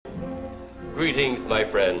Greetings, my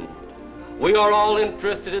friend. We are all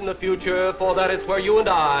interested in the future, for that is where you and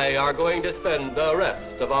I are going to spend the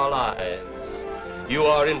rest of our lives. You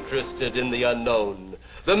are interested in the unknown,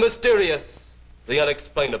 the mysterious, the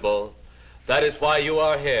unexplainable. That is why you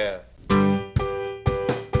are here.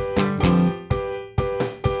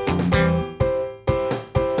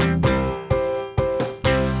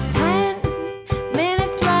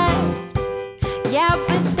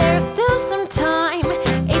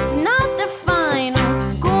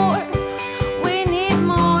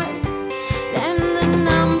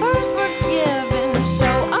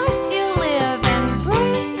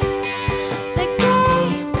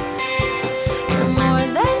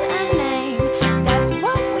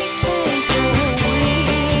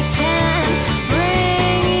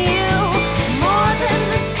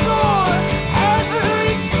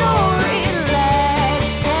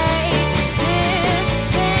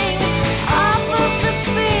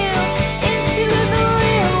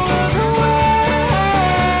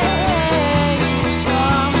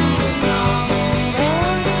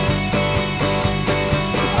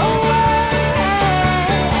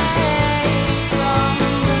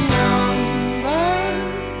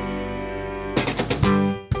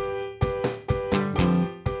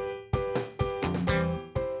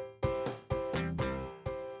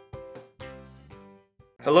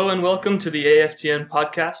 Hello and welcome to the AFTN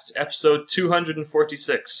podcast, episode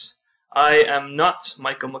 246. I am not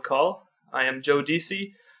Michael McCall. I am Joe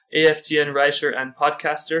Deasy, AFTN writer and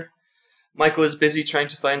podcaster. Michael is busy trying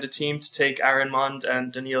to find a team to take Aaron Mond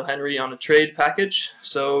and Daniil Henry on a trade package,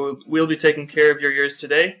 so we'll be taking care of your ears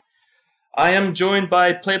today. I am joined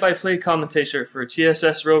by play-by-play commentator for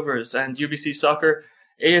TSS Rovers and UBC Soccer,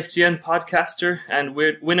 AFTN podcaster and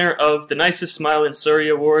winner of the Nicest Smile in Surrey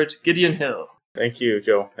Award, Gideon Hill. Thank you,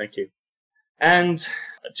 Joe. Thank you. And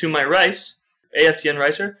to my right, AFTN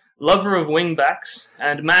writer, lover of wingbacks,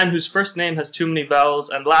 and man whose first name has too many vowels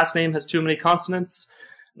and last name has too many consonants,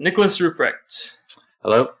 Nicholas Ruprecht.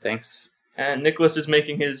 Hello, thanks. And Nicholas is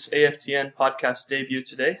making his AFTN podcast debut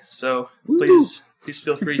today, so please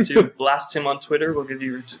feel free to blast him on Twitter. We'll give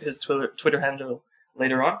you his Twitter handle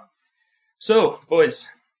later on. So, boys,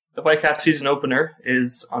 the Whitecaps season opener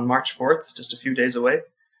is on March 4th, just a few days away.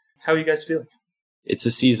 How are you guys feeling? It's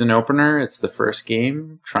a season opener. It's the first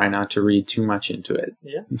game. Try not to read too much into it.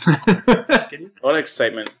 Yeah. A lot of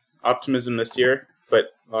excitement. Optimism this year, but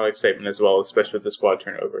a lot of excitement as well, especially with the squad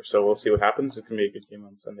turnover. So we'll see what happens. It's going to be a good game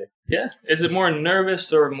on Sunday. Yeah. Is it more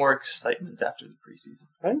nervous or more excitement after the preseason?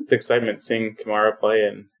 I think it's excitement seeing Kamara play,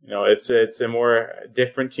 and it's a more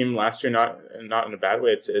different team last year, not in a bad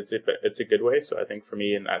way. It's a good way. So I think for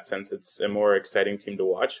me, in that sense, it's a more exciting team to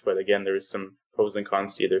watch. But again, there's some pros and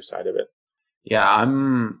cons to either side of it. Yeah,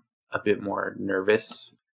 I'm a bit more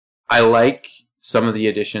nervous. I like some of the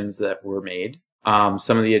additions that were made.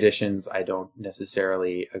 Some of the additions I don't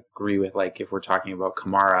necessarily agree with. Like if we're talking about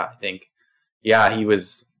Kamara, I think, yeah,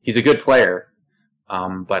 he's a good player.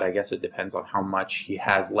 But I guess it depends on how much he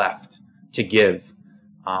has left to give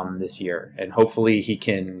this year. And hopefully he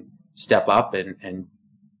can step up and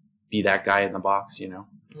be that guy in the box,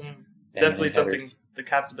 Definitely something the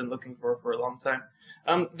Caps have been looking for a long time.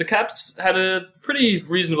 The Caps had a pretty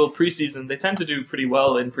reasonable preseason. They tend to do pretty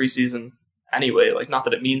well in preseason anyway, not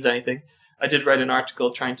that it means anything. I did write an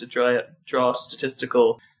article trying to draw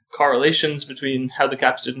statistical correlations between how the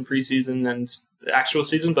Caps did in preseason and the actual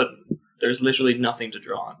season, but there's literally nothing to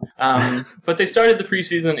draw on. But they started the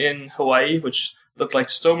preseason in Hawaii, which looked like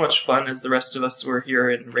so much fun as the rest of us were here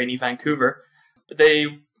in rainy Vancouver. They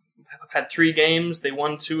had 3 games. They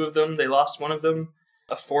won 2 of them. They lost 1 of them.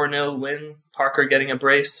 A 4-0 win, Parker getting a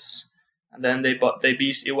brace, and then they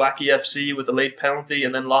beat Iwaki FC with a late penalty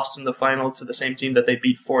and then lost in the final to the same team that they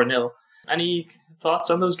beat 4-0. Any thoughts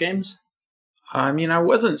on those games? I mean, I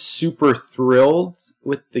wasn't super thrilled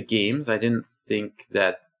with the games. I didn't think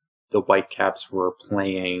that the Whitecaps were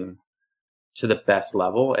playing to the best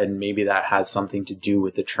level, and maybe that has something to do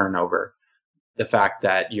with the turnover. The fact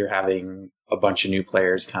that you're having a bunch of new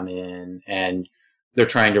players come in and they're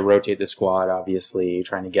trying to rotate the squad, obviously,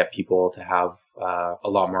 trying to get people to have a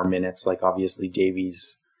lot more minutes. Like, obviously,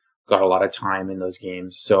 Davies got a lot of time in those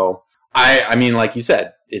games. So, I mean, like you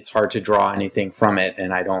said, it's hard to draw anything from it,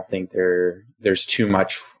 and I don't think there's too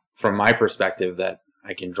much from my perspective that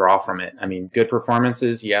I can draw from it. I mean, good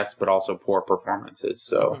performances, yes, but also poor performances.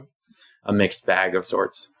 So, a mixed bag of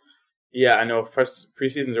sorts. Yeah, I know.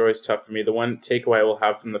 Preseasons are always tough for me. The one takeaway I will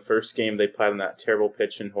have from the first game they played on that terrible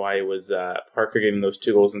pitch in Hawaii was Parker getting those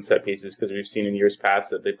 2 goals in set pieces, because we've seen in years past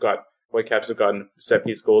that Whitecaps have gotten set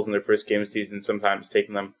piece goals in their first game of the season, sometimes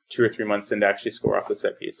taking them 2 or 3 months in to actually score off the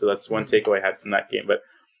set piece. So that's one takeaway I had from that game. But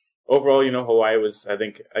overall, Hawaii was, I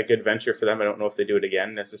think, a good venture for them. I don't know if they do it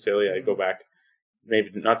again necessarily. I go back, maybe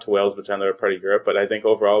not to Wales, but to another part of Europe. But I think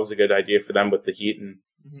overall it was a good idea for them with the heat and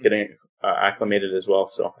getting acclimated as well.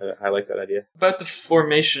 So I like that idea. About the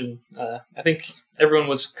formation, I think everyone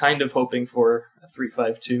was kind of hoping for a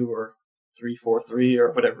 3-5-2 or 3-4-3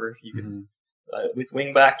 or whatever you could, with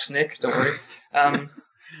wing backs, Nick, don't worry.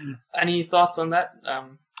 Any thoughts on that?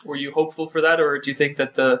 Were you hopeful for that, or do you think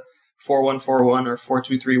that the 4-1-4-1 or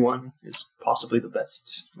 4-2-3-1 is possibly the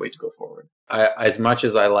best way to go forward? As much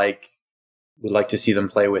as would like to see them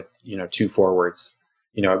play with, 2 forwards.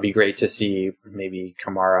 It'd be great to see maybe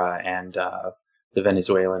Kamara and the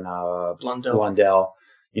Venezuelan Blundell,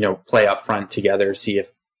 play up front together, see if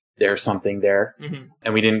there's something there.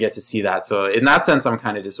 And we didn't get to see that. So in that sense, I'm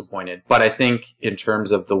kind of disappointed. But I think in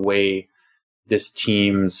terms of the way this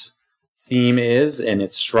team's theme is and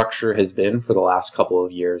its structure has been for the last couple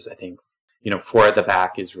of years, I think, 4 at the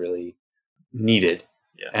back is really needed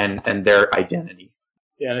and their identity.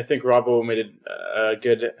 Yeah, and I think Robbo made a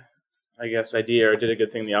good, idea or did a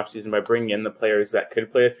good thing in the offseason by bringing in the players that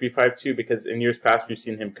could play a 3-5-2, because in years past we've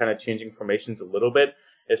seen him kind of changing formations a little bit.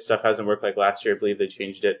 If stuff hasn't worked like last year, I believe they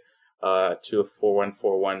changed it to a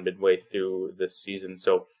 4-1-4-1 midway through this season.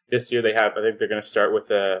 So this year I think they're going to start with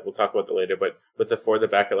we'll talk about that later, but with the 4 at the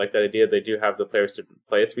back, I like that idea. They do have the players to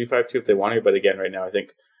play a 3-5-2 if they want to, but again, right now I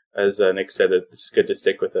think, as Nick said, it's good to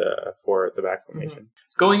stick with a 4 at the back formation.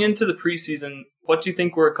 Going into the preseason, what do you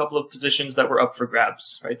think were a couple of positions that were up for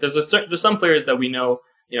grabs? Right, there's some players that we know.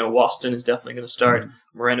 Waston is definitely going to start.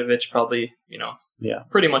 Marinovic probably,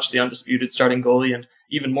 pretty much the undisputed starting goalie, and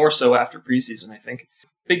even more so after preseason, I think.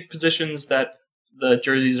 Big positions that the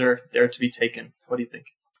jerseys are there to be taken. What do you think?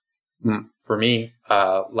 For me,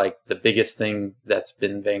 the biggest thing that's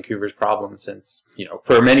been Vancouver's problem since,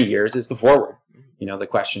 for many years is the forward. The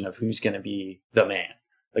question of who's going to be the man,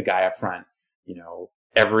 the guy up front.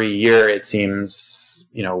 Every year it seems,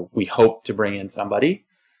 we hope to bring in somebody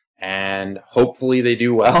and hopefully they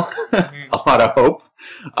do well. A lot of hope.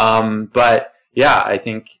 But yeah, I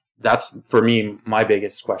think that's, for me, my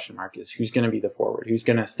biggest question mark is who's going to be the forward? Who's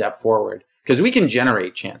going to step forward? Because we can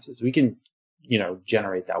generate chances. We can,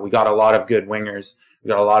 generate that. We got a lot of good wingers. We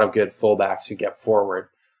got a lot of good fullbacks who get forward.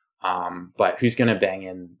 But who's going to bang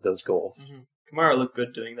in those goals? Kamara looked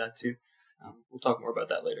good doing that too. We'll talk more about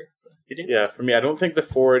that later. Yeah, for me, I don't think the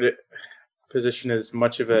forward position is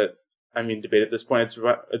much of a debate at this point.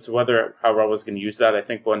 It's whether how Robbo's going to use that. I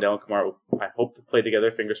think Blundell and Kamara, I hope to play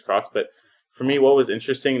together, fingers crossed. But for me, what was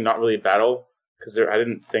interesting, not really a battle, because I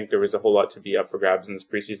didn't think there was a whole lot to be up for grabs in this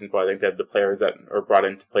preseason. But I think they had the players that are brought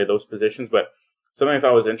in to play those positions. But something I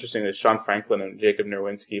thought was interesting is Sean Franklin and Jacob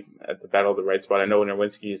Nerwinski at the battle of the right spot. I know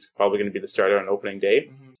Nerwinski is probably going to be the starter on opening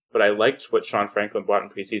day, but I liked what Sean Franklin brought in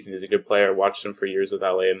preseason. He's a good player. Watched him for years with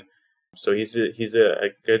LA, and so he's a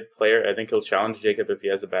good player. I think he'll challenge Jacob if he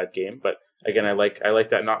has a bad game. But again, I like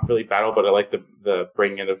that not really battle, but I like the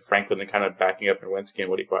bringing in of Franklin and kind of backing up Nerwinski and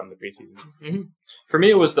what he brought in the preseason. For me,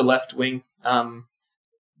 it was the left wing.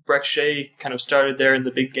 Breck Shea kind of started there in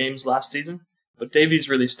the big games last season, but Davies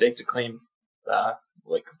really staked a claim.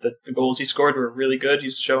 The goals he scored were really good.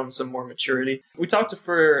 He's shown some more maturity. We talked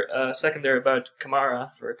for a second there about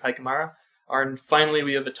Kamara, for Kai Kamara. And finally,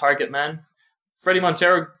 we have a target man. Freddie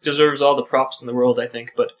Montero deserves all the props in the world, I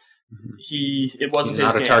think, but it wasn't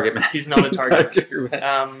his game. He's not a target man. He's not a target.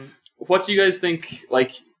 What do you guys think?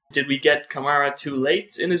 Did we get Kamara too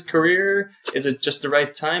late in his career? Is it just the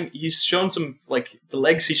right time? He's shown some, the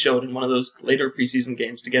legs he showed in one of those later preseason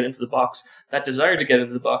games to get into the box, that desire to get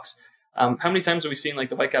into the box. How many times have we seen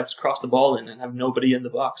the Whitecaps cross the ball in and have nobody in the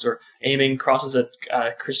box, or aiming crosses at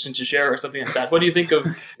Christian Teixeira or something like that? What do you think of?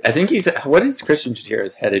 I think what is Christian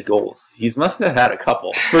Teixeira's headed goals? He must have had a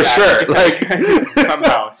couple for sure.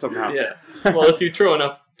 Somehow. Yeah. Well, if you throw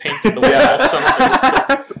enough paint at the wall,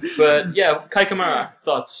 something. But yeah, Kai Kamara,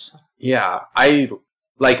 thoughts? Yeah, I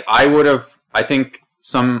would have. I think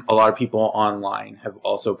a lot of people online have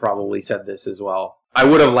also probably said this as well. I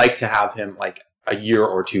would have liked to have him a year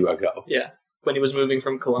or two ago. Yeah, when he was moving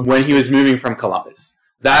from Columbus.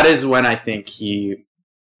 That is when I think he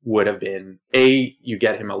would have been, you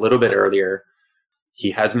get him a little bit earlier,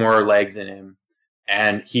 he has more legs in him,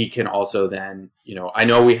 and he can also then, I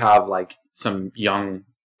know we have some young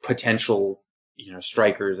potential,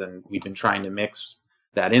 strikers, and we've been trying to mix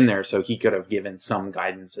that in there, so he could have given some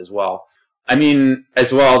guidance as well.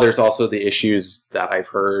 As well, there's also the issues that I've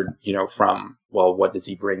heard, from, what does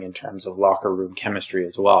he bring in terms of locker room chemistry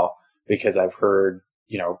as well? Because I've heard,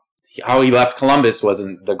 how he left Columbus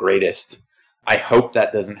wasn't the greatest. I hope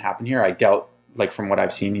that doesn't happen here. I doubt, from what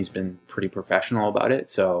I've seen, he's been pretty professional about it.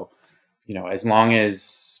 So, as long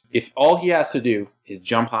as if all he has to do is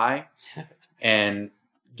jump high and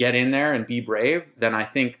get in there and be brave, then I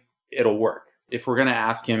think it'll work. If we're going to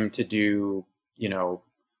ask him to do,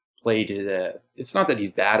 play to it's not that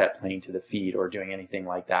he's bad at playing to the feet or doing anything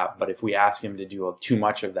like that, but if we ask him to do too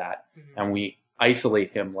much of that and we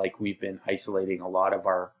isolate him like we've been isolating a lot of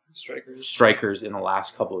our strikers in the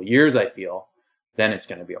last couple of years, I feel, then it's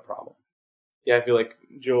going to be a problem. Yeah, I feel like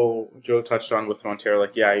Joe touched on with Montero,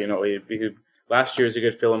 he last year was a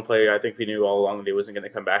good fill-in player. I think we knew all along that he wasn't going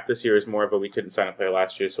to come back this year. It was more of we couldn't sign a player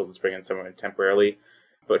last year, so let's bring in someone temporarily.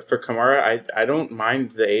 But for Kamara, I don't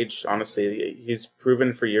mind the age, honestly. He's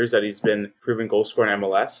proven for years that he's been proven goal scorer in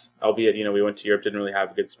MLS, albeit, we went to Europe, didn't really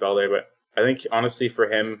have a good spell there. But I think, honestly, for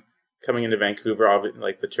him, coming into Vancouver,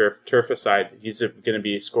 like the turf aside, he's going to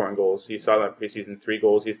be scoring goals. You saw that preseason, 3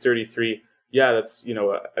 goals. He's 33. Yeah,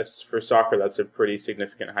 that's, for soccer, that's a pretty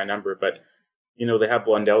significant high number. But, they have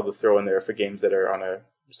Blundell to throw in there for games that are on a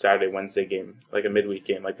Saturday, Wednesday game, like a midweek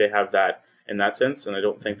game. Like, they have that in that sense. And I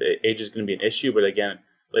don't think the age is going to be an issue. But again,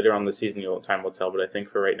 later on in the season, time will tell. But I think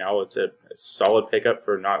for right now, it's a solid pickup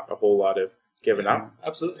for not a whole lot of giving up.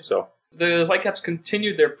 Absolutely. So the Whitecaps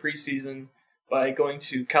continued their preseason by going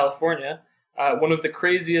to California. One of the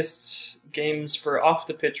craziest games for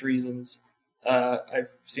off-the-pitch reasons I've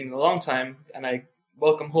seen in a long time, and I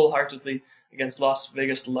welcome wholeheartedly, against Las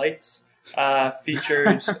Vegas Lights.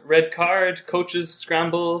 Featured red card, coaches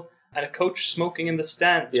scramble, and a coach smoking in the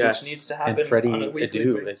stands, which needs to happen and Freddie on a weekly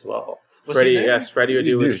Adu as well. Freddie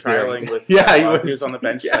Adu was trialing with. He was on the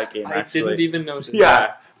bench that game. I didn't even notice.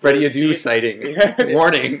 Yeah, Freddie Adu sighting.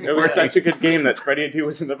 Warning. It was such a good game that Freddie Adu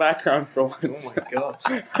was in the background for once. Oh my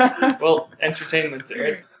god. Well, entertainment,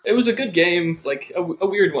 right? It was a good game, like a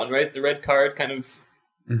weird one, right? The red card kind of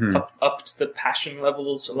upped the passion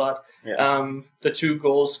levels a lot. Yeah. The 2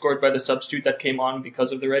 goals scored by the substitute that came on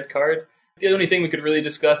because of the red card. The only thing we could really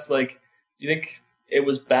discuss, do you think it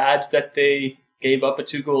was bad that they gave up a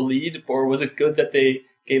 2-goal lead, or was it good that they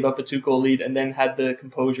gave up a 2-goal lead and then had the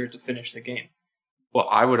composure to finish the game? Well,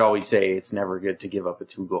 I would always say it's never good to give up a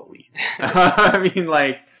 2-goal lead. I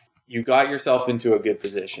mean, you got yourself into a good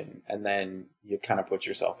position, and then you kind of put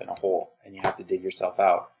yourself in a hole, and you have to dig yourself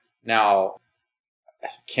out. Now,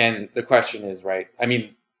 the question is, right, I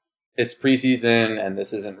mean, it's preseason, and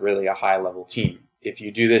this isn't really a high-level team. If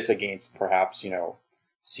you do this against perhaps,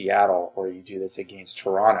 Seattle, or you do this against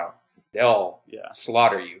Toronto, they'll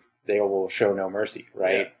slaughter you. They will show no mercy,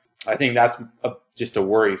 right? Yeah. I think that's just a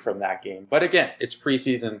worry from that game. But again, it's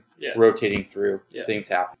preseason, rotating through, things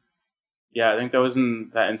happen. Yeah, I think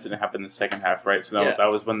that incident happened in the second half, right? So that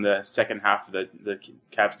was when the second half of the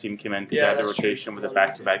Caps team came in, because they had the rotation with a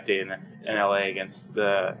back-to-back day in LA against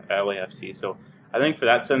the LAFC. So I think for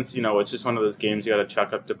that sense, it's just one of those games you got to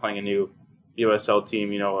chalk up to playing a new USL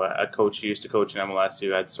team, a coach who used to coach in MLS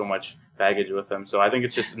who had so much baggage with them. So I think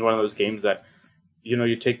it's just one of those games that,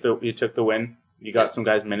 you took the win. You got some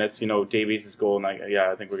guys minutes. Davies' goal, and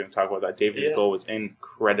I think we're going to talk about that. Davies' goal was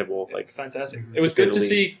incredible. Fantastic. It was good to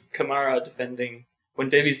see Kamara defending when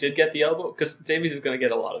Davies did get the elbow, because Davies is going to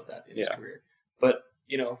get a lot of that in his career. But,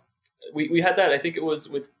 we had that, I think it was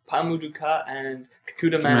with Pamuduka and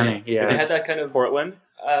Kakuta Mane. Yeah. They had that kind of... Portland?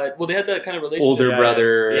 They had that kind of relationship. Older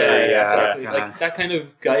brother. Yeah, exactly. That kind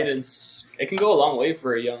of guidance, it can go a long way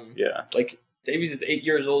for a young... Yeah. Davies is 8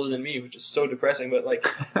 years older than me, which is so depressing, but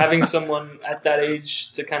having someone at that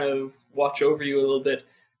age to kind of watch over you a little bit,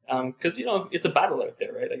 because, it's a battle out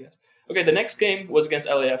there, right, I guess. Okay, the next game was against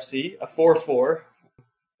LAFC, a 4-4,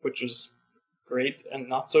 which was great and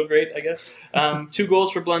not so great, I guess. 2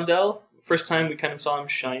 goals for Blundell. First time we kind of saw him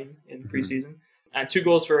shine in preseason. And 2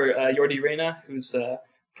 goals for Jordi Reyna, who's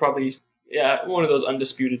probably one of those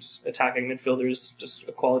undisputed attacking midfielders, just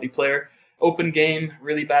a quality player. Open game,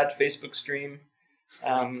 really bad Facebook stream.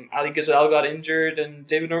 Ali Gazal got injured, and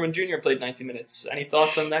David Norman Jr. played 90 minutes. Any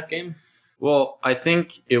thoughts on that game? Well, I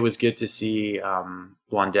think it was good to see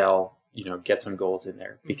Blundell, get some goals in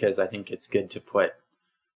there, because I think it's good to put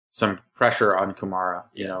some pressure on Kamara,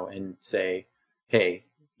 and say, hey,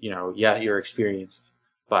 you're experienced,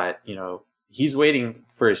 but, he's waiting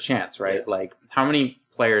for his chance, right? Yeah. How many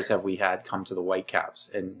players have we had come to the Whitecaps,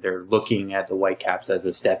 and they're looking at the Whitecaps as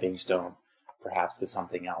a stepping stone, perhaps, to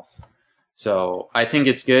something else? So I think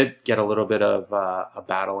it's good. Get a little bit of a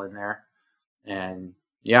battle in there. And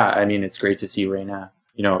it's great to see Reyna,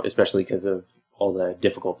 especially because of all the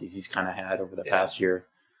difficulties he's kind of had over the past year.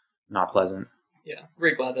 Not pleasant. Yeah,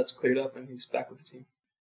 very glad that's cleared up and he's back with the team.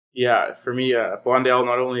 Yeah, for me, Blondell,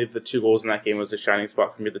 not only the 2 goals in that game was a shining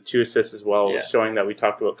spot for me, the 2 assists as well, showing that we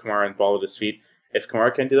talked about Kamara and ball at his feet. If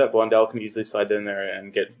Kamara can do that, Blondell can easily slide in there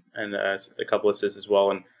and get a couple assists as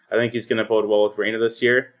well. And I think he's going to bode well with Reyna this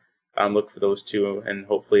year. look for those two, and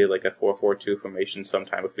hopefully like a 4-4-2 formation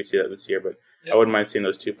sometime if we see that this year. But I wouldn't mind seeing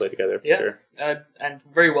those two play together for sure. And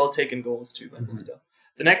very well taken goals too by Blundell.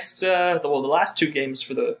 The next, the last two games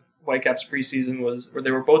for the Whitecaps preseason was where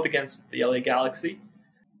they were both against the LA Galaxy.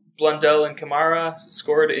 Blundell and Kamara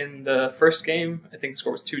scored in the first game. I think the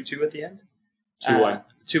score was 2-2 at the end. 2-1.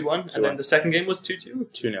 2-1, and then the second game was 2-2?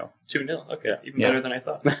 2-0. 2-0, okay. Even better than I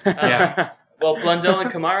thought. Yeah. Well, Blundell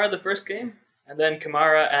and Kamara the first game, and then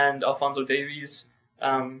Kamara and Alphonso Davies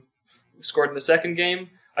scored in the second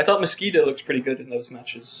game. I thought Mosqueda looked pretty good in those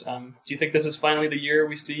matches. Do you think this is finally the year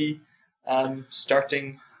we see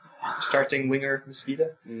starting winger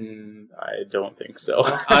Mosqueda? I don't think so.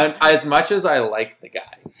 As much as I like the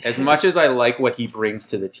guy, as much as I like what he brings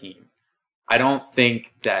to the team, I don't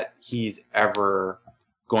think that he's ever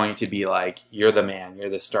going to be like, you're the man, you're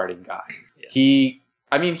the starting guy. Yeah. He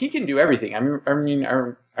can do everything.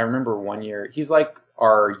 I remember one year, he's like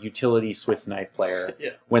our utility Swiss knife player.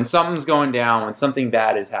 Yeah. When something's going down, when something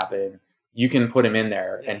bad has happened, you can put him in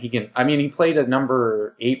there, and he can. I mean, he played a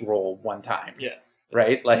number 8 role one time. Yeah.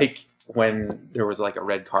 Right, like when there was like a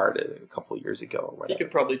red card a couple years ago or whatever. He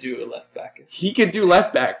could probably do a left back. He could do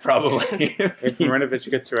left back probably. If Marinovic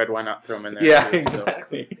gets red, why not throw him in there? Yeah, too,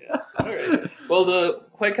 exactly. So. Yeah. All right. Well, the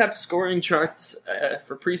Whitecaps scoring charts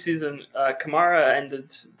for preseason, Kamara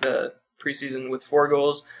ended the preseason with 4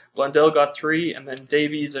 goals. Blundell got 3, and then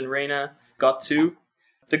Davies and Reyna got 2.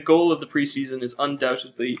 The goal of the preseason is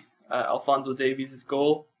undoubtedly Alphonso Davies'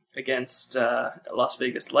 goal against Las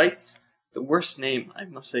Vegas Lights. The worst name, I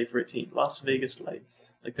must say, for a team, Las Vegas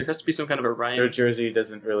Lights. Like, there has to be some kind of a rhyme. Their jersey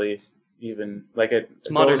doesn't really even, like, it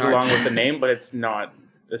modern goes art. along with the name, but it's not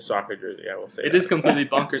a soccer jersey, I will say. It is completely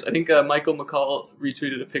bonkers. I think Michael McCall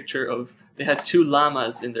retweeted a picture of, they had 2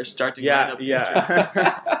 llamas in their starting lineup.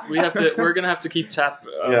 Yeah. We're going to have to keep tap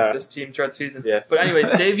of this team throughout the season. Yes. But anyway,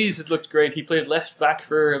 Davies has looked great. He played left back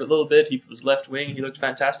for a little bit. He was left wing. He looked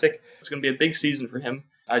fantastic. It's going to be a big season for him.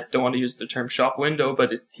 I don't want to use the term shop window,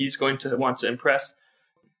 but he's going to want to impress.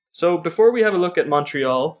 So before we have a look at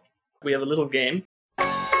Montreal, we have a little game.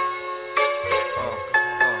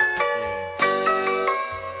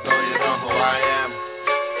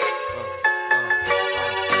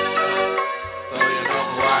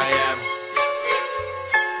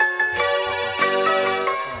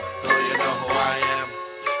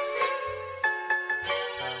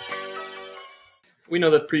 We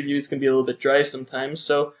know that previews can be a little bit dry sometimes,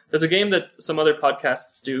 so there's a game that some other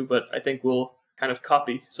podcasts do, but I think we'll kind of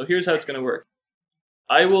copy. So here's how it's going to work.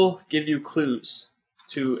 I will give you clues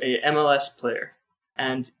to a MLS player,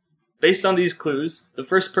 and based on these clues, the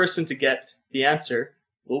first person to get the answer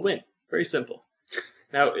will win. Very simple.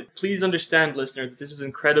 Now, please understand, listener, that this is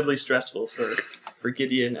incredibly stressful for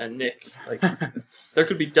Gideon and Nick. Like, there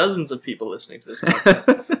could be dozens of people listening to this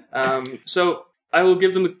podcast. So I will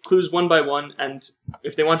give them clues one by one, and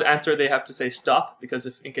if they want to answer, they have to say stop, because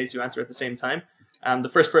in case you answer at the same time, the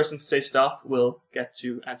first person to say stop will get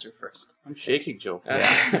to answer first. I'm shaking, Joe.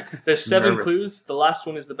 There's 7 nervous. clues. The last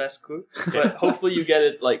one is the best clue, but hopefully you get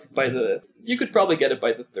it you could probably get it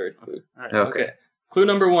by the 3rd clue. All right. Okay. Clue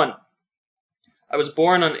number 1. I was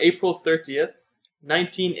born on April 30th,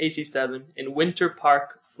 1987 in Winter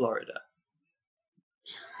Park, Florida.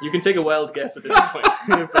 You can take a wild guess at this point.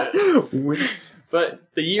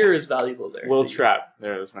 But the year is valuable there. Will Trapp.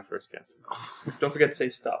 There was my first guess. Don't forget to say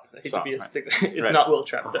stop. I hate Stop, to be a right. stick. It's Right. not Will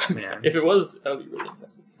Trapp, though. Oh, man. If it was, that would be really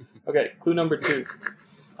impressive. Okay, clue number 2.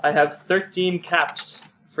 I have 13 caps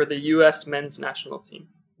for the U.S. men's national team.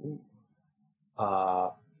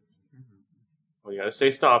 Well, you gotta say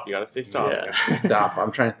stop. You gotta say stop. Yeah. Stop.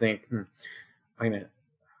 I'm trying to think.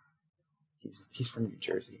 He's from New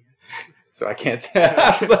Jersey, so I can't say.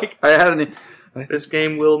 I was like, I had an. This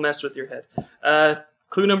game will mess with your head.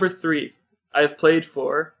 Clue number 3. I have played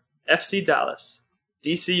for FC Dallas,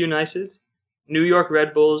 DC United, New York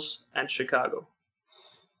Red Bulls, and Chicago.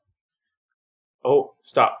 Oh,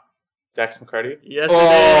 stop. Dax McCarty. Yes, Oh.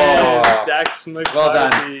 it is. Dax McCarty. Well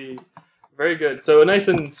done. Very good. So a nice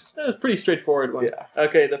and pretty straightforward one. Yeah.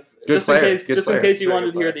 Okay. Good Just player. in Good player. case you Very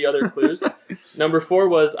wanted good to hear player. the other clues. Number 4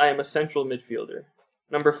 was I am a central midfielder.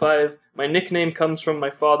 Number 5, my nickname comes from my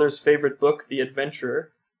father's favorite book, The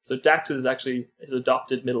Adventurer. So Dax is actually his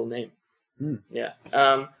adopted middle name. Yeah.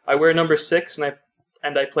 I wear number 6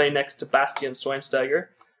 and I play next to Bastian Schweinsteiger.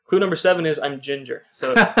 Clue number 7 is I'm ginger.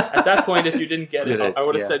 So at that point, if you didn't get it, I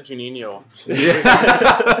would have Yeah. said Juninho.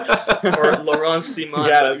 or Laurent Simon,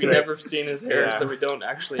 Yeah, but that's we've right. never seen his hair, Yeah. so we don't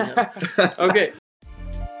actually know. Okay.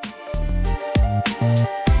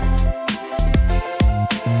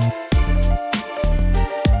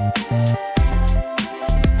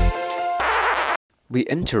 We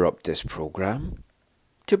interrupt this programme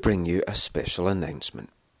to bring you a special announcement.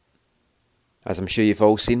 As I'm sure you've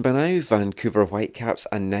all seen by now, Vancouver Whitecaps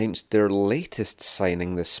announced their latest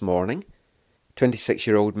signing this morning.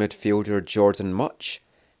 26-year-old midfielder Jordan Mutch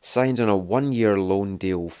signed on a 1-year loan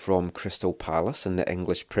deal from Crystal Palace in the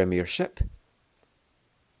English Premiership.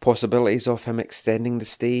 Possibilities of him extending the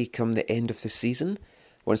stay come the end of the season,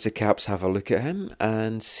 once the Caps have a look at him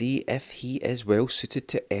and see if he is well suited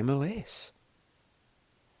to MLS.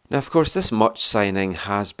 Now, of course, this Mutch signing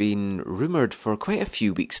has been rumoured for quite a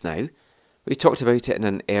few weeks now. We talked about it in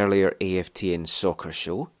an earlier AFTN soccer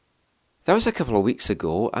show. That was a couple of weeks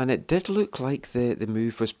ago, and it did look like the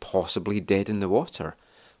move was possibly dead in the water.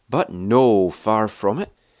 But no, far from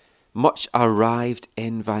it. Mutch arrived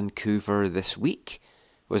in Vancouver this week,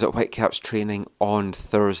 was at Whitecaps training on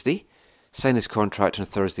Thursday, signed his contract on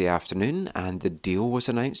Thursday afternoon, and the deal was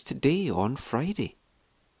announced today on Friday.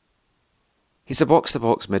 He's a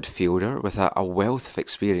box-to-box midfielder with a wealth of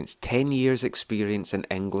experience, 10 years experience in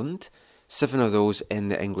England, 7 of those in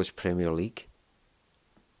the English Premier League.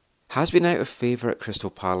 Has been out of favour at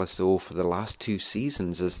Crystal Palace though for the last 2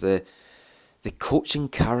 seasons, as the coaching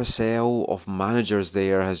carousel of managers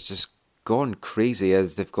there has just gone crazy,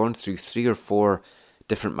 as they've gone through 3 or 4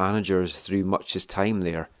 different managers through Mutch's time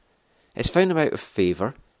there. It's found him out of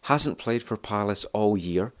favour, hasn't played for Palace all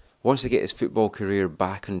year, wants to get his football career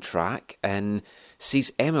back on track, and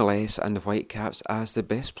sees MLS and the Whitecaps as the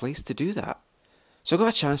best place to do that. So I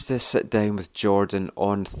got a chance to sit down with Jordan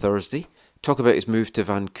on Thursday, talk about his move to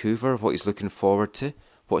Vancouver, what he's looking forward to,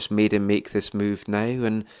 what's made him make this move now,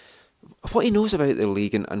 and what he knows about the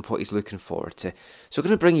league and what he's looking forward to. So I'm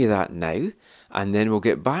going to bring you that now, and then we'll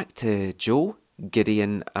get back to Joe,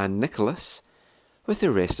 Gideon and Nicholas with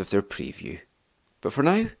the rest of their preview. But for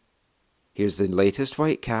now, here's the latest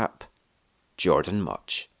Whitecap, Jordan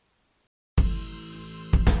Mutch.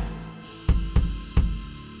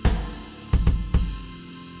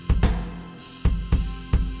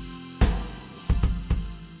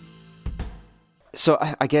 So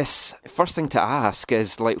I guess first thing to ask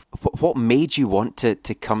is, like, what made you want to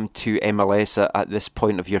come to MLS at this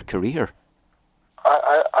point of your career?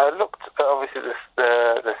 I looked at obviously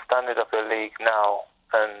the standard of the league now,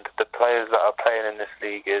 and the players that are playing in this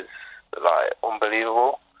league is like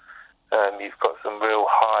unbelievable. You've got some real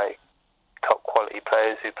high, top quality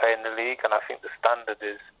players who play in the league, and I think the standard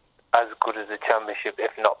is as good as the Championship,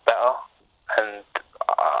 if not better. And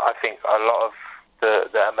I think a lot of the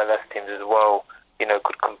MLS teams as well,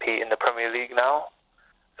 could compete in the Premier League now.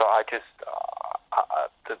 So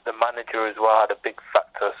the manager as well had a big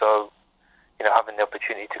factor. So, having the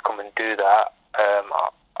opportunity to come and do that,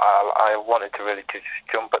 I wanted to really just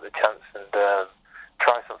jump at the chance and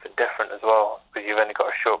try something different as well, because you've only got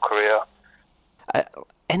a short career.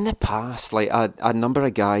 In the past, like a number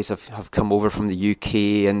of guys have come over from the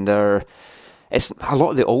UK, and it's a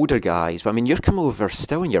lot of the older guys, but I mean, you're come over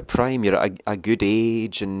still in your prime, you're at a good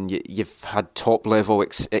age, and you've had top-level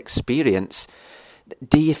experience.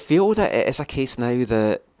 Do you feel that it is a case now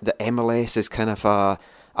that the MLS is kind of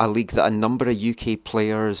a league that a number of UK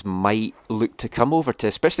players might look to come over to,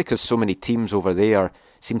 especially because so many teams over there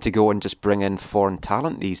seem to go and just bring in foreign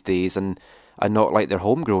talent these days and not like their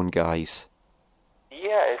homegrown guys?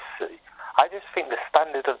 Yeah, I just think the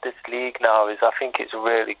standard of this league now I think it's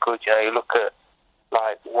really good. You look at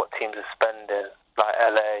like what teams are spending, like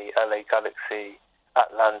LA Galaxy,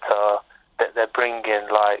 Atlanta, that they're bringing,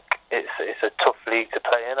 like it's a tough league to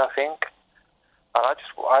play in, I think. And I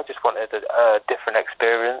just wanted a different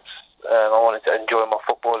experience. I wanted to enjoy my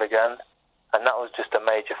football again, and that was just a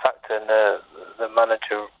major factor. And the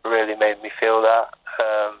manager really made me feel that.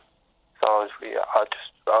 So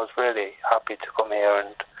I was really happy to come here,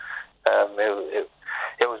 and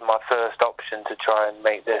it was my first option to try and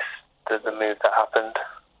make this the move that happened.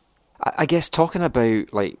 I guess talking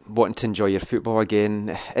about like wanting to enjoy your football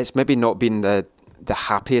again, it's maybe not been the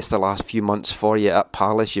happiest the last few months for you at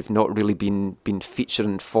Palace. You've not really been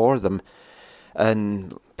featuring for them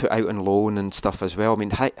and put out on loan and stuff as well. I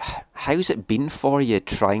mean, how's it been for you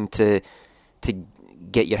trying to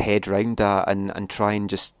get your head round that and try and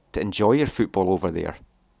just to enjoy your football over there?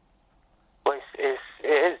 Well, it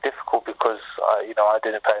is difficult because I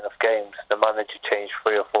didn't play enough games. The manager changed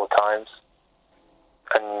 3 or 4 times,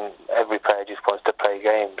 and every player just wants to play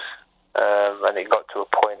games. And it got to a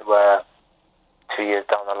point where 2 years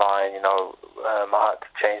down the line, I had to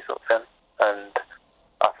change something, and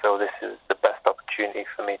I feel this is the best opportunity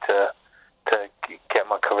for me to get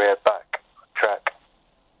my career back on track.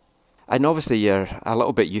 And obviously you're a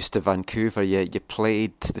little bit used to Vancouver. You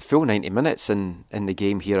played the full 90 minutes in the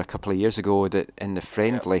game here a couple of years ago in the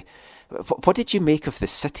friendly. Yeah. What did you make of the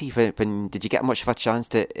city? When did you get much of a chance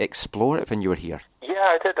to explore it when you were here? Yeah,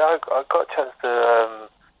 I did. I got a chance to,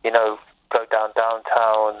 go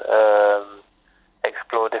downtown,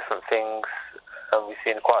 explore different things. We've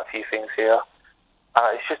seen quite a few things here.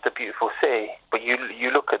 It's just a beautiful city. But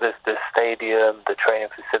you look at the stadium, the training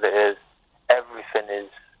facilities, everything is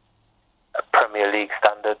a Premier League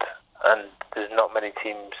standard, and there's not many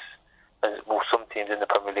teams, well, some teams in the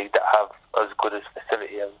Premier League that have as good as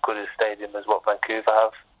facility and good as stadium as what Vancouver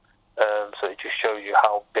have. So it just shows you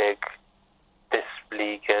how big this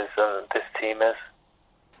league is and this team is.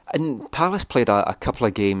 And Palace played a couple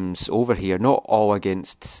of games over here, not all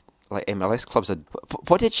against like MLS clubs.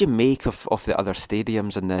 What did you make of the other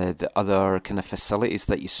stadiums and the other kind of facilities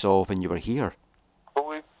that you saw when you were here? Well,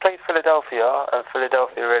 we played Philadelphia, and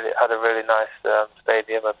Philadelphia really had a really nice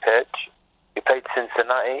stadium and pitch. We played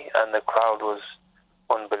Cincinnati, and the crowd was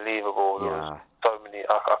unbelievable. There was so many.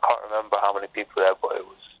 I can't remember how many people there, but it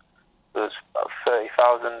was about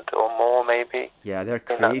 30,000 or more, maybe. Yeah, they're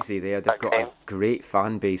crazy there. They've got a great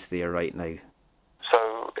fan base there right now.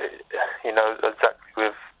 So, exactly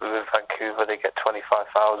with Vancouver, they get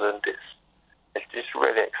 25,000. It's just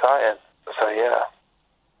really exciting. So, yeah.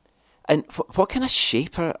 And what kind of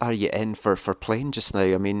shape are you in for playing just now?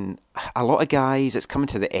 I mean, a lot of guys, it's coming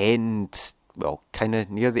to the end, well, kind of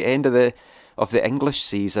near the end of the English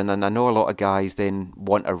season, and I know a lot of guys then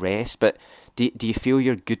want a rest, but do you feel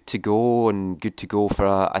you're good to go and good to go for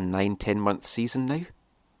a 9-10 month season now?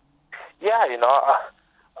 Yeah,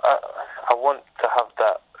 I want to have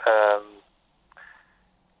that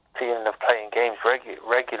feeling of playing games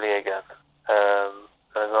regularly again.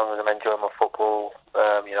 As long as I'm enjoying my football,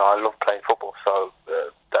 I love playing football, so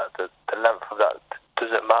the length of that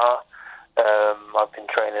doesn't matter. I've been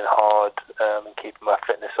training hard and keeping my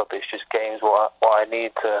fitness up. It's just games what I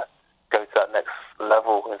need to go to that next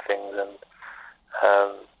level and things, and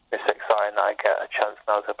it's exciting that I get a chance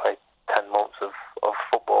now to play 10 months of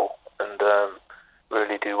football and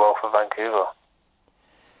really do well for Vancouver.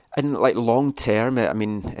 And like long term, I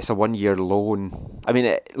mean, it's a 1-year loan. I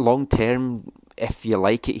mean, long term, if you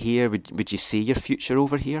like it here, would you see your future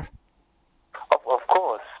over here? Of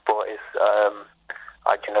course, but it's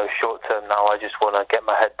short term now. I just want to get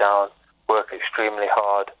my head down, work extremely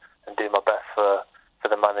hard, and do my best for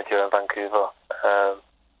the manager in Vancouver,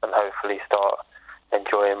 and hopefully start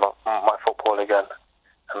enjoying my football again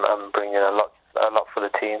and bringing a lot for the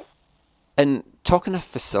team. And talking of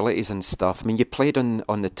facilities and stuff, I mean, you played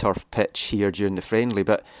on the turf pitch here during the friendly,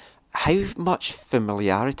 but how much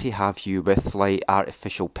familiarity have you with like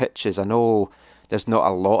artificial pitches? I know there's not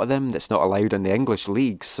a lot of them that's not allowed in the English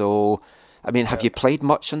league, so I mean, have you played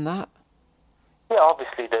much on that? Yeah,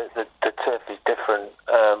 obviously the turf is different,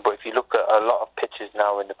 but if you look at a lot of pitches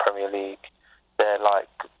now in the Premier League, they're like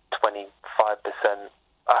 25%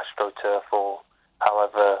 AstroTurf or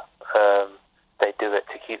however they do it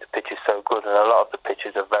to keep the pitches so good, and a lot of the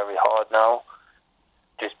pitches are very hard now,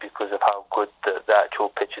 just because of how good the actual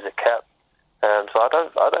pitches are kept. So I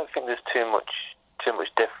don't think there's too much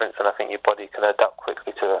difference, and I think your body can adapt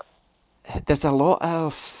quickly to it. There's a lot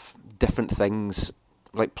of different things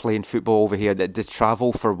like playing football over here. The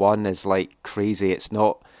travel for one is like crazy. It's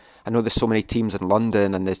not. I know there's so many teams in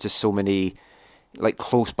London, and there's just so many like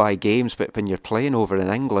close by games. But when you're playing over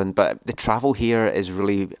in England, but the travel here is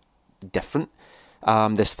really different.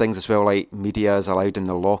 There's things as well like media is allowed in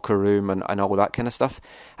the locker room and all that kind of stuff.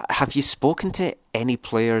 Have you spoken to any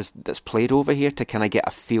players that's played over here to kind of get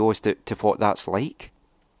a feel as to what that's like?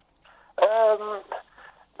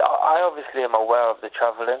 I obviously am aware of the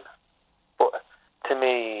travelling, but to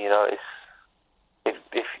me, it's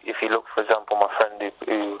if you look, for example, my friend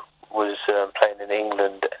who was playing in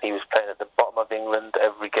England, and he was playing at the bottom of England.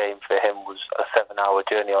 Every game for him was a 7-hour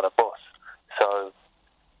journey on a bus. So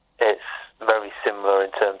it's very similar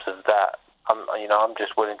in terms of that. I'm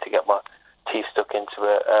just willing to get my teeth stuck into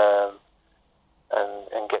it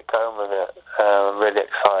and get going with it. I'm really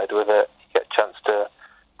excited with it. You get a chance to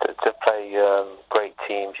play great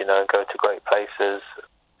teams, go to great places.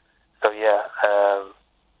 So yeah, I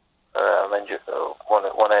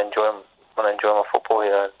want to enjoy my football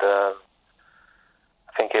here, and I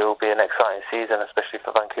think it will be an exciting season, especially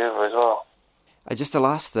for Vancouver as well. Just the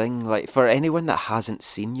last thing, like for anyone that hasn't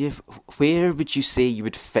seen you, where would you say you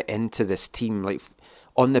would fit into this team? Like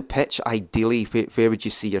on the pitch, ideally, where would you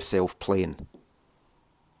see yourself playing?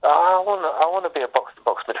 I want to be a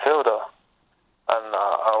box-to-box midfielder, and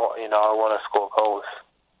I want to score goals.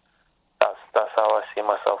 That's how I see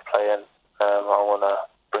myself playing. I want to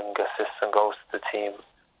bring assists and goals to the team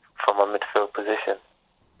from a midfield position.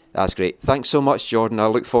 That's great. Thanks so much, Jordan. I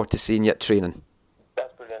look forward to seeing you at training.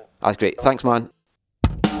 That's brilliant. That's great. Thanks, man.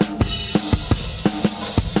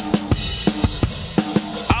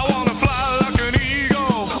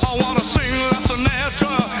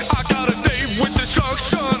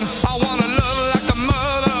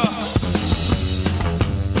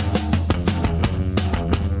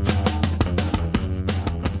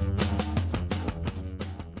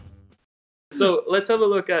 So let's have a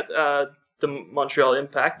look at the Montreal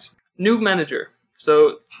Impact. New manager.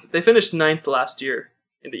 So they finished 9th last year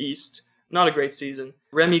in the East. Not a great season.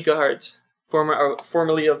 Rémi Gard,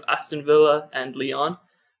 formerly of Aston Villa and Lyon.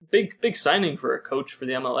 Big signing for a coach for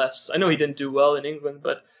the MLS. I know he didn't do well in England,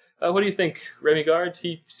 but what do you think, Rémi Gard?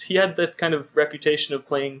 He had that kind of reputation of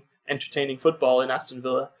playing entertaining football in Aston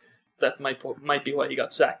Villa. That might be why he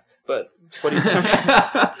got sacked. But what do you think?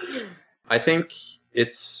 I think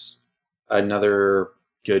it's another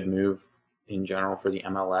good move in general for the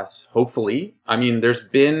MLS. Hopefully. I mean, there's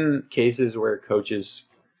been cases where coaches,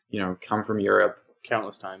 come from Europe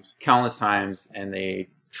countless times, and they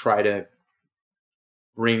try to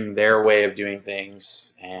bring their way of doing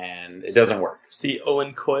things, and it doesn't work. See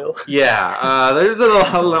Owen Coyle. Yeah, there's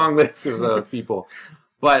a long list of those people.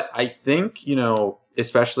 But I think,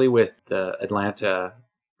 especially with the Atlanta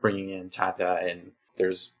bringing in Tata, and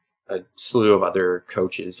there's a slew of other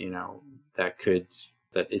coaches,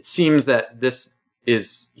 that it seems that this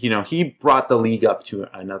is, he brought the league up to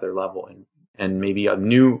another level, and maybe a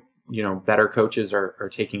new, better coaches are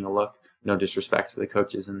taking a look. No disrespect to the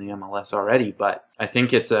coaches in the MLS already, but I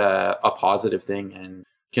think it's a positive thing. And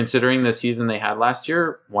considering the season they had last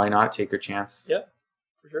year, why not take your chance? Yeah,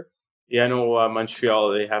 for sure. Yeah, I know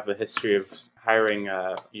Montreal, they have a history of hiring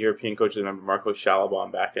European coaches. I remember Marco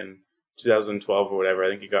Schalabon back in 2012 or whatever. I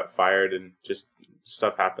think he got fired and just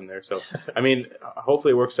stuff happened there. So, I mean,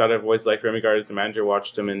 hopefully it works out. I've always liked Rémi Gard as a manager,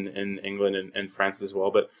 watched him in England and France as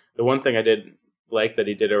well. But the one thing I did like that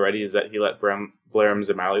he did already is that he let Blair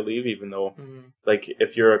Mzimali leave, even though,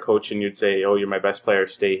 if you're a coach and you'd say, oh, you're my best player,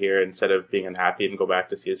 stay here, instead of being unhappy and go back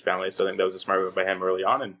to see his family. So I think that was a smart move by him early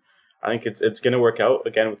on. And I think it's going to work out.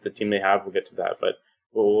 Again, with the team they have, we'll get to that. But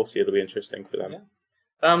we'll see. It'll be interesting for them.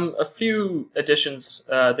 Yeah. A few additions.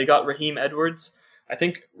 They got Raheem Edwards. I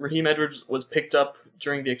think Raheem Edwards was picked up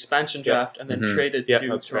during the expansion draft and then traded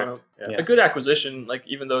to Toronto. Yeah. A good acquisition,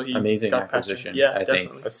 even though he amazing got acquisition. Yeah, I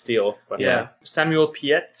definitely. think a steal. But yeah. Samuel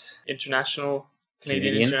Piette,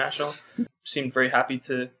 Canadian international, seemed very happy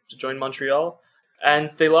to join Montreal.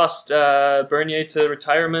 And they lost Bernier to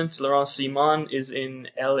retirement. Laurent Simon is in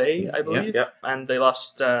LA, I believe. Yeah. And they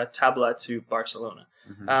lost Tabla to Barcelona.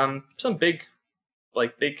 Some big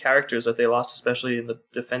characters that they lost, especially in the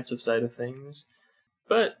defensive side of things.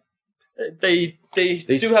 But they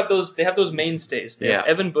still have those. They have those mainstays. They have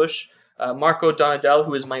Evan Bush, Marco Donadel,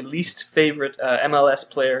 who is my least favorite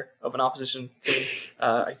MLS player of an opposition team.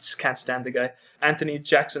 I just can't stand the guy. Anthony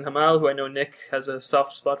Jackson Hamal, who I know Nick has a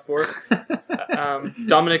soft spot for.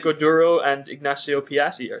 Dominic Oduro and Ignacio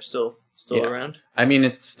Piazzi are still around. I mean,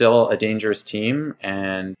 it's still a dangerous team,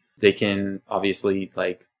 and they can obviously,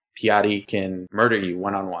 Piatti can murder you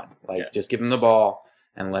one-on-one. Just give him the ball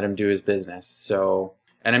and let him do his business. So,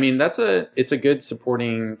 and I mean, it's a good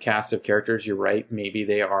supporting cast of characters. You're right. Maybe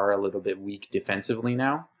they are a little bit weak defensively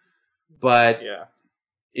now, but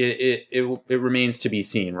it remains to be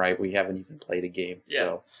seen, right? We haven't even played a game. Yeah.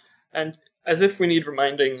 So. And as if we need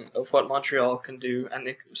reminding of what Montreal can do,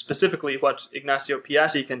 and specifically what Ignacio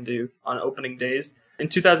Piatti can do on opening days. In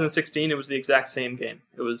 2016, it was the exact same game.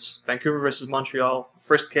 It was Vancouver versus Montreal,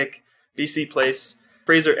 first kick, BC Place.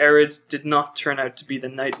 Fraser Arid did not turn out to be the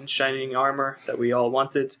knight in shining armor that we all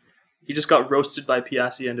wanted. He just got roasted by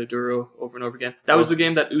Piazzi and Oduro over and over again. That was the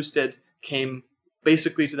game that Ousted came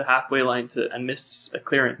basically to the halfway line and missed a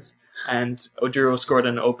clearance, and Oduro scored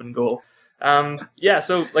an open goal. And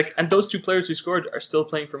those two players who scored are still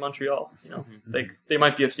playing for Montreal. They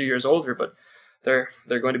might be a few years older, but they're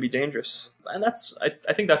going to be dangerous. And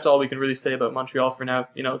I think that's all we can really say about Montreal for now.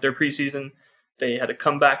 Their preseason, they had a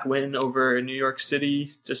comeback win over New York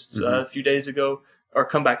City just a few days ago, or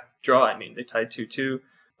comeback draw. I mean, they tied 2-2.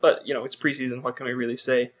 But it's preseason. What can we really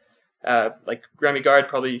say? Rémi Gard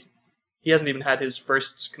probably. He hasn't even had his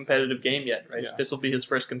first competitive game yet, right? Yeah. This will be his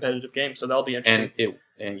first competitive game, so that'll be interesting.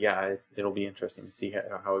 It'll be interesting to see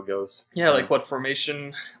how it goes. Yeah, what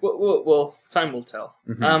formation? Well, time will tell.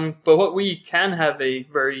 But what we can have a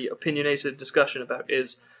very opinionated discussion about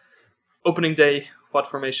is opening day. What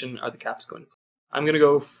formation are the Caps going to play? I'm going to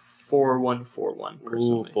go 4-1-4-1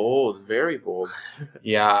 personally. Ooh, bold, very bold.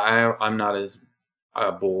 Yeah, I'm not as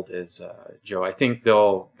bold as Joe. I think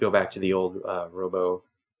they'll go back to the old Robo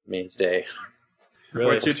mainstay.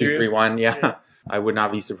 Really? 2-3-1. Yeah, I would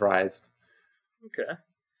not be surprised. Okay.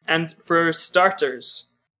 And for starters,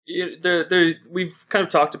 we've kind of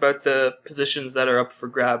talked about the positions that are up for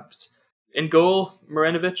grabs. In goal,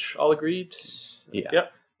 Marinovic, all agreed? Yeah.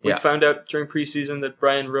 Yep. We Yeah. found out during preseason that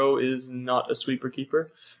Brian Rowe is not a sweeper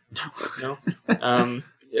keeper. No.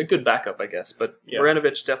 A good backup, I guess, but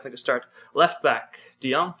Marinovic definitely to start. Left back,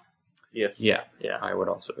 De Jong? Yes. Yeah, Yeah. I would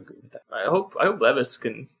also agree with that. I hope Levis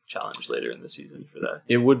can challenge later in the season for that.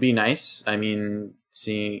 It would be nice. I mean,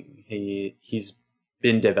 seeing he's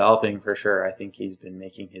been developing for sure. I think he's been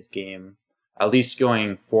making his game, at least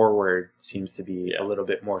going forward, seems to be a little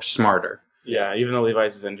bit more smarter. Yeah, even though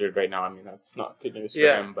Levi's is injured right now, I mean, that's not good news for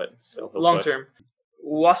him, but still. Long term.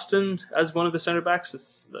 Waston as one of the center backs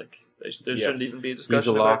is like there shouldn't even be a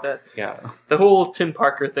discussion about that. Yeah. The whole Tim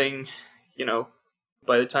Parker thing,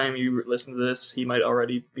 by the time you listen to this, he might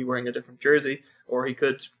already be wearing a different jersey, or it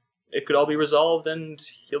could all be resolved and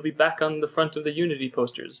he'll be back on the front of the Unity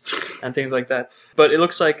posters and things like that. But it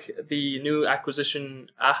looks like the new acquisition,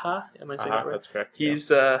 Aha, am I saying that right? That's correct. He's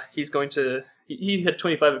going to. He had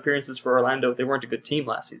 25 appearances for Orlando. They weren't a good team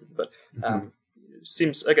last season, but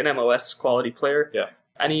seems like an MLS quality player. Yeah.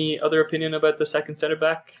 Any other opinion about the second center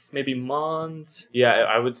back? Maybe Mond? Yeah,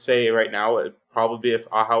 I would say right now it'd probably be if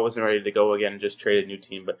Aha wasn't ready to go again, just trade a new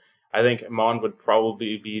team. But I think Mond would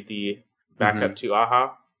probably be the backup to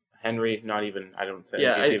Aha. Henry, not even. I don't think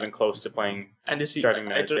he's even close to playing. And is he? Starting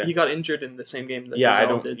minutes, He got injured in the same game that I Gazal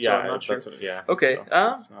don't. did, Yeah, so I'm not sure. Okay,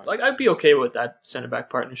 I'd be okay with that center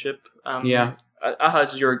back partnership.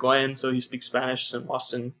 Aha's Uruguayan, so he speaks Spanish, and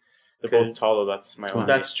Waston. They're both tall, though. That's my only.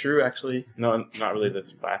 That's true, actually. No, not really the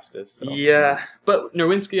fastest. So. Yeah, but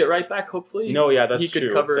Nowinski at right back, hopefully. No, yeah, that's he could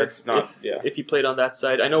true. cover that's not. if he played on that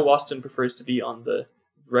side. I know Waston prefers to be on the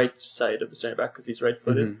right side of the center back because he's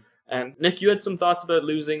right-footed. Mm-hmm. And Nick, you had some thoughts about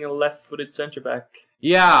losing a left-footed center back.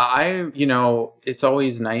 Yeah, it's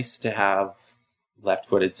always nice to have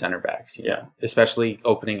left-footed center backs, you know, especially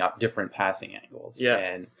opening up different passing angles. Yeah.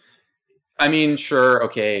 And I mean, sure,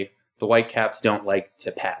 okay, the Whitecaps don't like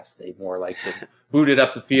to pass. They more like to boot it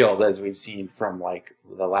up the field, as we've seen from like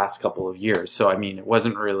the last couple of years. So, I mean, it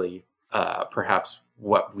wasn't really perhaps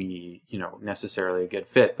what we, necessarily a good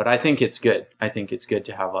fit, but I think it's good. I think it's good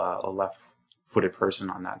to have a left-footed person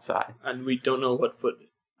on that side. And we don't know what foot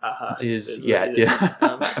is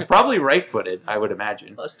probably right-footed, I would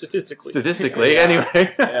imagine. Statistically,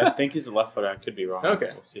 anyway. Yeah, I think he's a left footer. I could be wrong. Okay.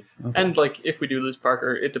 We'll see. And if we do lose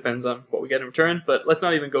Parker, it depends on what we get in return. But let's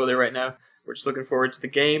not even go there right now. We're just looking forward to the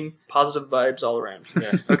game. Positive vibes all around.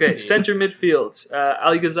 Yes. Okay, center midfield.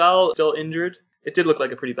 Ali Ghazal still injured. It did look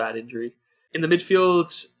like a pretty bad injury. In the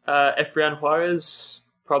midfield, Efrain Juarez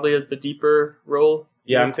probably has the deeper role.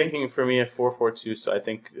 Yeah, I'm thinking for me a 4-4-2, so I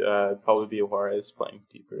think probably be Juarez playing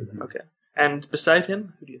deeper. Okay. And beside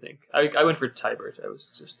him, who do you think? I went for Tybert. I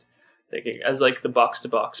was just thinking as the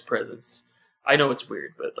box-to-box presence. I know it's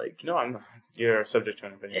weird, but No, I'm not. You're subject to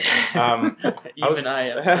an opinion. I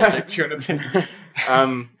am subject to an opinion.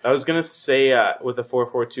 I was going to say with a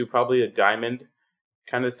 4-4-2, probably a diamond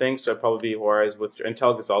kind of thing, so I'd probably be Juarez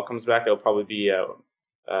until Ghazal comes back, it'll probably be...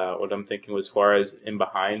 what I'm thinking was Juarez in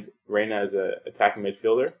behind Reyna as an attacking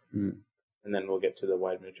midfielder, and then we'll get to the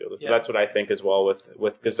wide midfielder. Yeah. That's what I think as well.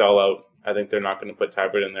 With Ghazal out, I think they're not going to put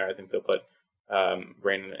Tybert in there. I think they'll put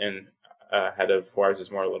Reyna in ahead of Juarez is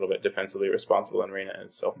more a little bit defensively responsible than Reyna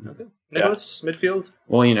is. So, Nicholas, midfield.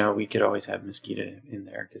 Well, we could always have Mosquito in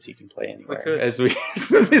there because he can play anywhere, as we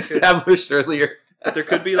we established earlier. But there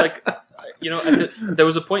could be there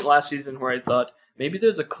was a point last season where I thought, maybe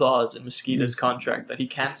there's a clause in Mosquito's contract that he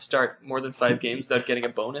can't start more than 5 games without getting a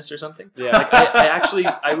bonus or something. Yeah.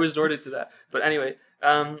 I resorted to that. But anyway,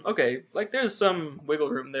 okay, there's some wiggle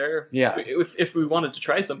room there. Yeah. If we wanted to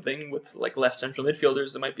try something with less central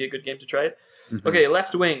midfielders, it might be a good game to try it. Mm-hmm. Okay,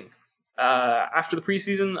 left wing. After the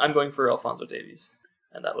preseason, I'm going for Alphonso Davies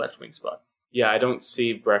and that left wing spot. Yeah, I don't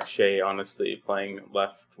see Breck Shea, honestly, playing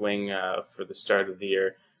left wing for the start of the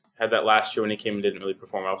year. Had that last year when he came and didn't really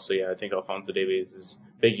perform well. So, I think Alphonso Davies is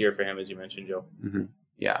a big year for him, as you mentioned, Joe. Mm-hmm.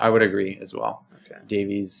 Yeah, I would agree as well. Okay.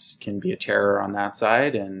 Davies can be a terror on that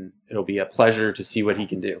side, and it'll be a pleasure to see what he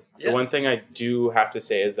can do. Yeah. The one thing I do have to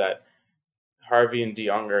say is that Harvey and De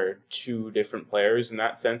Jong are 2 different players in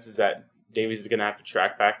that sense, is that Davies is going to have to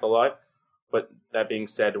track back a lot. But that being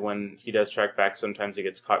said, when he does track back, sometimes he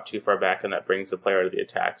gets caught too far back, and that brings the player out of the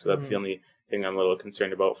attack. So that's the only thing I'm a little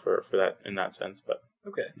concerned about for that in that sense. But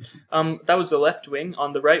okay, that was the left wing.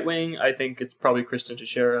 On the right wing, I think it's probably Christian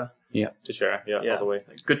Teixeira. Yeah, Teixeira, all the way.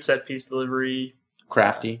 Good set piece delivery,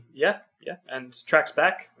 crafty. Yeah, and Track's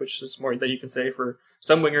back, which is more that you can say for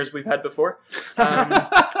some wingers we've had before.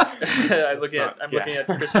 I'm looking at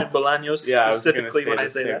Christian Bolaños specifically when I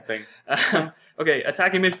say that. Okay,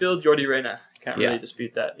 attacking midfield, Jordi Reyna. Can't really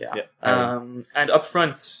dispute that. Yeah. And up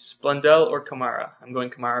front, Blundell or Kamara? I'm going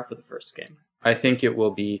Kamara for the first game. I think it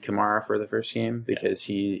will be Kamara for the first game because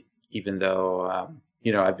he, even though,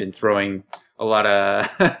 I've been throwing a lot of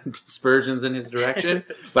dispersions in his direction,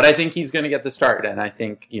 but I think he's going to get the start. And I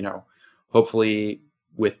think, hopefully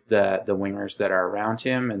with the wingers that are around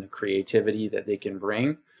him and the creativity that they can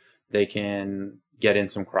bring, they can get in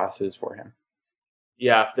some crosses for him.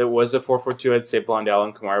 Yeah, if there was a 4-4-2, I'd say Blundell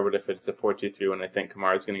and Kamara, but if it's a 4-2-3, I think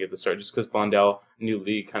Kamara's going to get the start, just because Blundell, new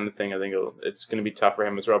league kind of thing, I think it's going to be tough for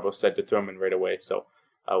him, as Robbo said, to throw him in right away. So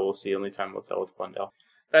we'll see. Only time will tell with Blundell.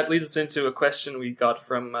 That leads us into a question we got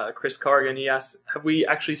from Chris Corrigan. He asked, have we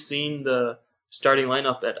actually seen the starting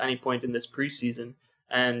lineup at any point in this preseason?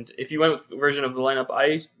 And if you went with the version of the lineup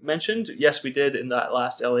I mentioned, yes, we did in that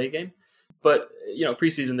last LA game. But,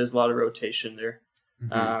 preseason, there's a lot of rotation there.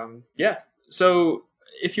 Mm-hmm. So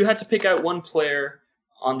if you had to pick out one player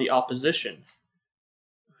on the opposition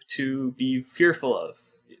to be fearful of,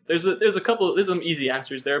 there's some easy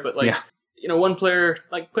answers there, but one player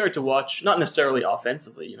to watch, not necessarily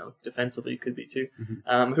offensively, defensively could be too.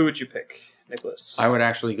 Mm-hmm. Who would you pick, Nicholas? I would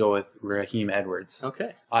actually go with Raheem Edwards.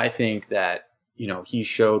 Okay. I think that, he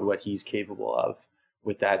showed what he's capable of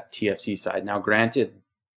with that TFC side. Now, granted,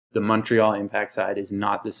 the Montreal Impact side is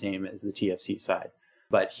not the same as the TFC side,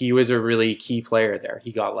 but he was a really key player there.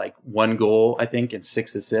 He got 1 goal, I think, and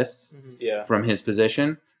 6 assists from his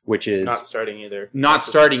position, which is not starting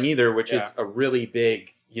either, which is a really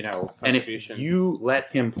big, and if you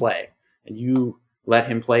let him play and you let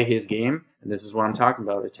him play his game, and this is what I'm talking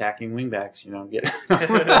about, attacking wingbacks,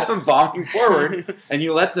 get bombing forward, and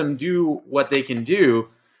you let them do what they can do,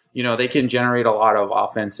 they can generate a lot of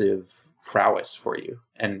offensive prowess for you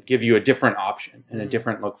and give you a different option and a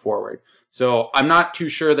different look forward. So I'm not too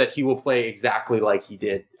sure that he will play exactly like he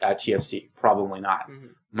did at TFC. Probably not. Mm-hmm.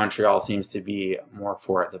 Montreal seems to be more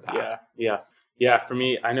 4 at the back. Yeah, for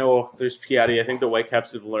me, I know there's Piatti. I think the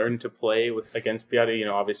Whitecaps have learned to play against Piatti.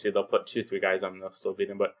 Obviously they'll put 2-3 guys on him, they'll still beat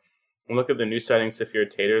him. But when look at the new signing, Safir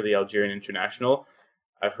Tater, the Algerian international.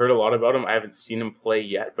 I've heard a lot about him. I haven't seen him play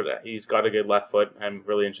yet, but he's got a good left foot. I'm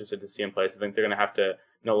really interested to see him play. So I think they're going to have to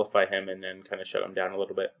nullify him and then kind of shut him down a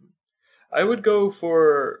little bit. I would go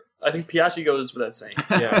for... I think Piatti goes without saying.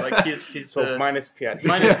 Yeah, he's so minus Piatti.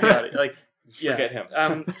 Minus Piatti. Forget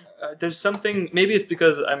him. There's something, maybe it's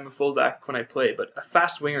because I'm a fullback when I play, but a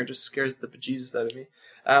fast winger just scares the bejesus out of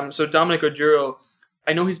me. So Dominic Oduro,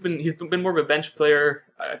 I know he's been more of a bench player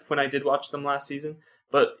when I did watch them last season,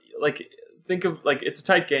 but think of it's a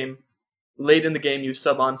tight game. Late in the game, you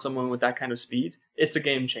sub on someone with that kind of speed. It's a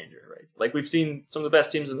game changer, right? We've seen some of the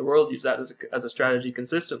best teams in the world use that as a strategy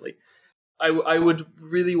consistently. I would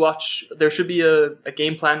really watch. There should be a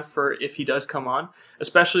game plan for if he does come on,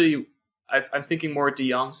 especially. I'm thinking more De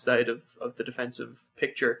Jong's side of the defensive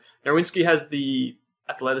picture. Nerwinski has the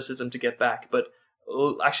athleticism to get back, but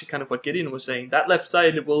actually kind of what Gideon was saying, that left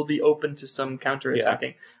side will be open to some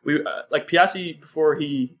counter-attacking. We Piatti, before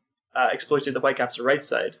he exploited the Whitecaps' right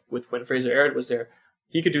side when Fraser Aird was there,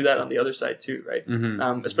 he could do that on the other side too, right?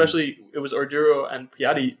 Mm-hmm. Especially it was Oduro and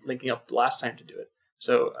Piatti linking up last time to do it.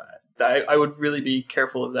 So I would really be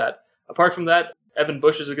careful of that. Apart from that, Evan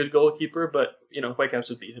Bush is a good goalkeeper, but Whitecaps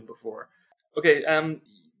have beat him before. Okay,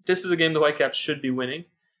 this is a game the Whitecaps should be winning.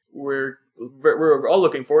 We're all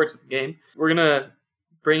looking forward to the game. We're gonna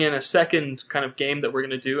bring in a second kind of game that we're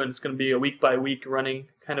gonna do, and it's gonna be a week by week running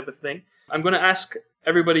kind of a thing. I'm gonna ask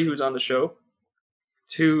everybody who's on the show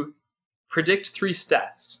to predict 3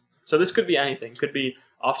 stats. So this could be anything. Could be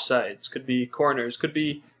offsides, could be corners, could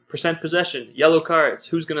be percent possession, yellow cards,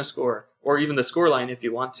 who's gonna score, or even the scoreline if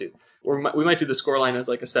you want to. Or we might do the scoreline as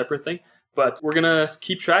a separate thing. But we're going to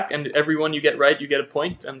keep track, and every one you get right, you get a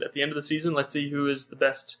point. And at the end of the season, let's see who is the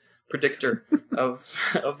best predictor of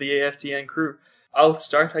the AFTN crew. I'll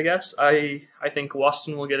start, I guess. I think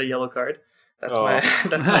Waston will get a yellow card. That's my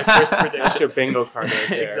first prediction. That's your bingo card right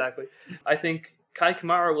there. Exactly. I think Kai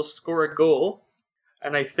Kamara will score a goal,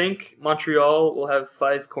 and I think Montreal will have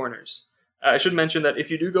 5 corners. I should mention that if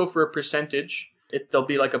you do go for a percentage, there'll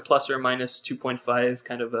be a plus or minus 2.5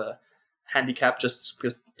 kind of a handicap, just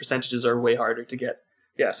because percentages are way harder to get.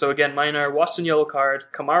 Yeah, so again, mine are Waston yellow card,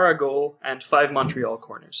 Kamara goal, and 5 Montreal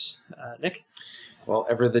corners. Nick? Well,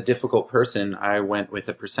 ever the difficult person, I went with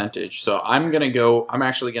a percentage. So I'm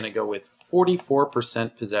actually going to go with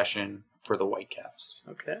 44% possession for the Whitecaps.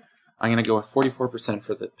 Okay. I'm going to go with 44%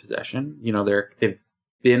 for the possession. They've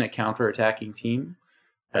been a counter-attacking team.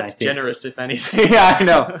 That's generous, if anything. Yeah, I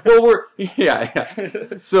know. Well,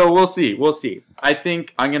 yeah. So we'll see. I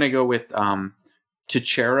think I'm going to go with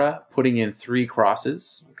Teixeira putting in 3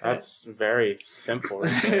 crosses. That's very simple.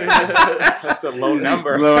 Right there. That's a low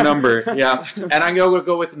number. Low number, yeah. And I'm going to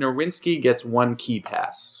go with Nowinski gets 1 key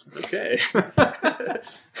pass. Okay.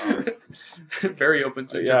 Very open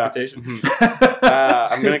to interpretation.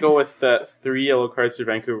 I'm going to go with 3 yellow cards for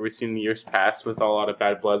Vancouver. We've seen in years past with a lot of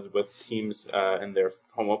bad blood with teams in their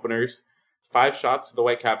home openers. 5 shots to the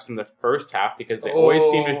Whitecaps in the first half because they always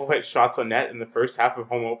seem to put shots on net in the first half of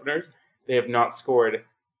home openers. They have not scored.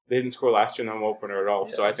 They didn't score last year in the home opener at all.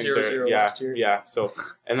 Yeah, so I think 0-0 last year. Yeah. So,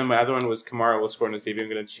 and then my other one was Kamara will score in his debut. I'm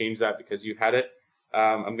going to change that because you had it.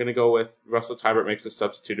 I'm going to go with Russell Teibert makes a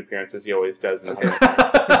substitute appearance as he always does. He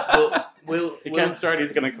can't start.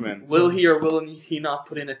 He's going to come in. Will he or will he not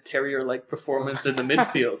put in a terrier-like performance in the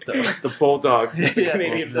midfield, though? The Bulldog. The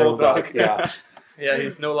Canadian Bulldog. Yeah. Yeah,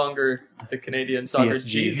 he's no longer the Canadian soccer CSG.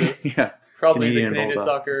 Jesus. Yeah. Probably Canadian the Canadian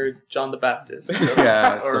Bulldog. soccer John the Baptist.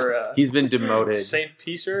 Yeah, Or he's been demoted. Saint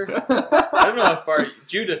Peter. I don't know how far.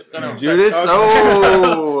 Judas. Oh, no, Judas? sorry.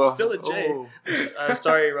 Oh! Still a J. Oh.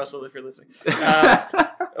 Sorry, Russell, if you're listening.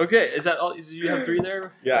 Okay, is that all? Did you have 3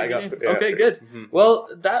 there? Yeah, I got 3. Yeah. Okay, good. Mm-hmm. Well,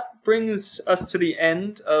 that brings us to the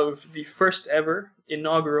end of the first ever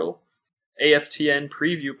inaugural AFTN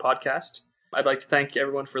preview podcast. I'd like to thank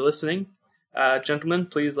everyone for listening. Gentlemen,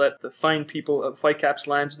 please let the fine people of Whitecaps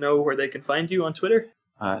Land know where they can find you on Twitter.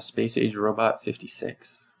 Space Age Robot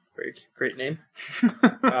 56. Very great name.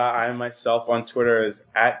 I myself on Twitter is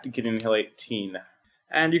 @GideonHill18.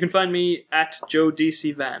 And you can find me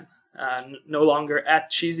 @JoeDCVan. No longer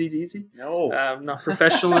 @CheesyDeezy. No. Not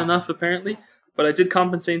professional enough, apparently. But I did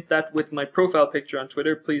compensate that with my profile picture on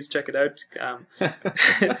Twitter. Please check it out.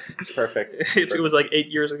 It's perfect. It was like 8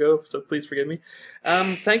 years ago, so please forgive me.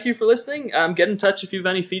 Thank you for listening. Get in touch if you have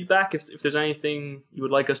any feedback, if there's anything you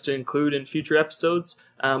would like us to include in future episodes.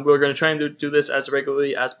 We're going to try and do this as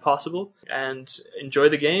regularly as possible. And enjoy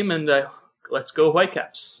the game, and let's go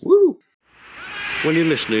Whitecaps. Woo! When you're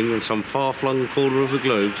listening in some far-flung corner of the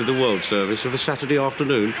globe to the World Service of a Saturday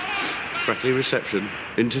afternoon, crackly reception,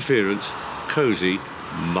 interference, cosy,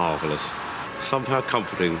 marvellous. Somehow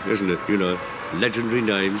comforting, isn't it? You know, legendary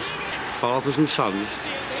names, fathers and sons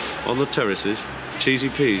on the terraces, cheesy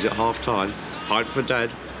peas at half-time, pint for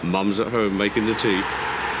dad, mum's at home making the tea.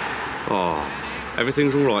 Oh,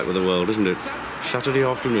 everything's all right with the world, isn't it? Saturday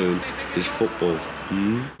afternoon is football.